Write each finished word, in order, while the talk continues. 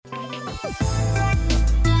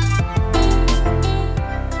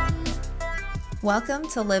Welcome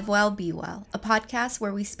to Live Well, Be Well, a podcast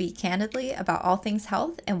where we speak candidly about all things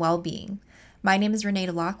health and well-being. My name is Renee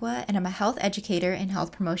Delacqua, and I'm a health educator in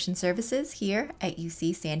health promotion services here at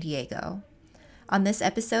UC San Diego. On this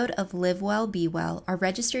episode of Live Well, Be Well, our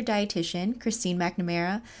registered dietitian, Christine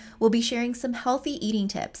McNamara, will be sharing some healthy eating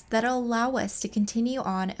tips that'll allow us to continue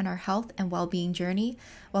on in our health and well-being journey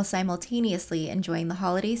while simultaneously enjoying the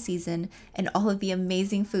holiday season and all of the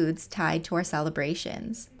amazing foods tied to our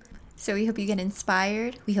celebrations. So we hope you get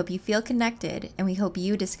inspired, we hope you feel connected, and we hope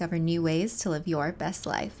you discover new ways to live your best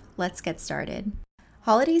life. Let's get started.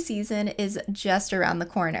 Holiday season is just around the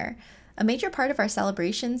corner. A major part of our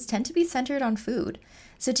celebrations tend to be centered on food.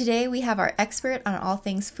 So today we have our expert on all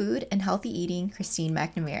things food and healthy eating, Christine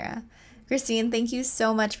McNamara. Christine, thank you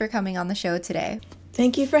so much for coming on the show today.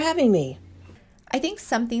 Thank you for having me. I think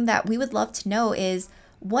something that we would love to know is,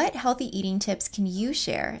 what healthy eating tips can you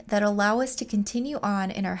share that allow us to continue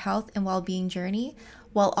on in our health and well-being journey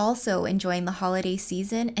while also enjoying the holiday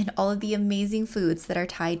season and all of the amazing foods that are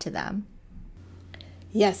tied to them?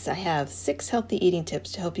 Yes, I have 6 healthy eating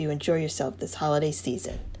tips to help you enjoy yourself this holiday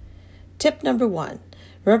season. Tip number 1,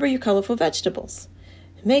 remember your colorful vegetables.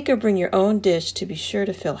 Make or bring your own dish to be sure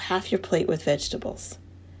to fill half your plate with vegetables.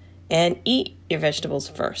 And eat your vegetables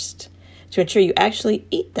first. To ensure you actually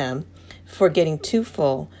eat them before getting too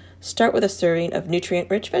full, start with a serving of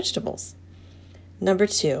nutrient-rich vegetables. Number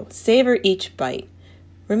 2, savor each bite.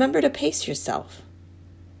 Remember to pace yourself.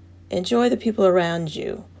 Enjoy the people around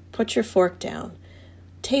you. Put your fork down.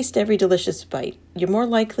 Taste every delicious bite. You're more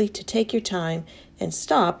likely to take your time and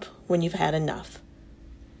stop when you've had enough.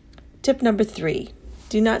 Tip number 3,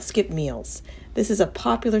 do not skip meals. This is a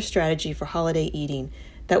popular strategy for holiday eating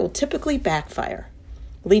that will typically backfire,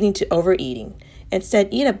 leading to overeating. Instead,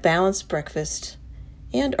 eat a balanced breakfast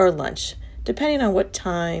and or lunch, depending on what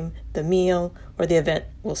time the meal or the event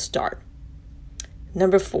will start.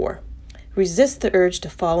 Number 4, resist the urge to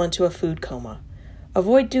fall into a food coma.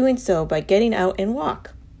 Avoid doing so by getting out and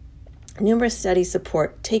walk. Numerous studies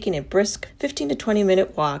support taking a brisk 15 to 20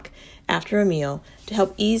 minute walk after a meal to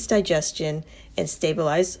help ease digestion and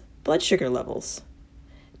stabilize blood sugar levels.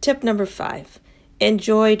 Tip number 5,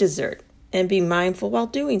 enjoy dessert and be mindful while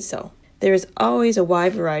doing so. There is always a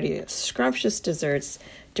wide variety of scrumptious desserts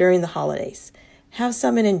during the holidays. Have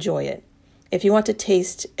some and enjoy it. If you want to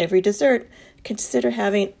taste every dessert, consider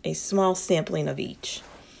having a small sampling of each.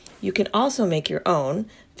 You can also make your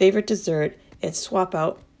own favorite dessert and swap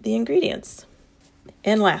out the ingredients.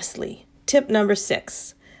 And lastly, tip number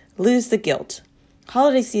 6, lose the guilt.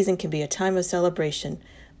 Holiday season can be a time of celebration,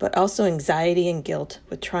 but also anxiety and guilt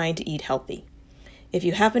with trying to eat healthy. If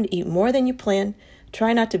you happen to eat more than you planned,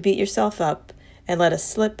 try not to beat yourself up and let a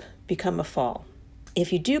slip become a fall.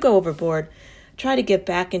 If you do go overboard, try to get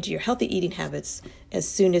back into your healthy eating habits as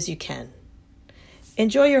soon as you can.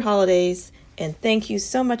 Enjoy your holidays, and thank you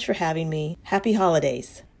so much for having me. Happy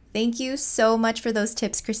holidays. Thank you so much for those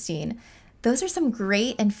tips, Christine. Those are some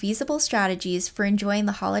great and feasible strategies for enjoying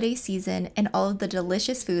the holiday season and all of the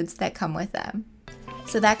delicious foods that come with them.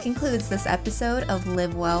 So that concludes this episode of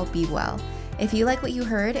Live Well, Be Well. If you like what you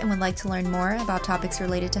heard and would like to learn more about topics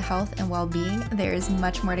related to health and well-being, there is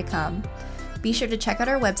much more to come. Be sure to check out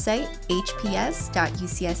our website, hps.ucsd.edu,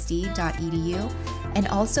 and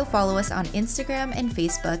also follow us on Instagram and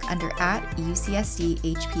Facebook under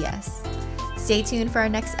 @UCSDHPS. Stay tuned for our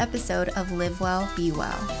next episode of Live Well, Be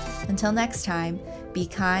Well. Until next time, be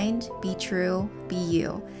kind, be true, be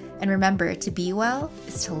you. And remember, to be well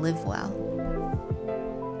is to live well.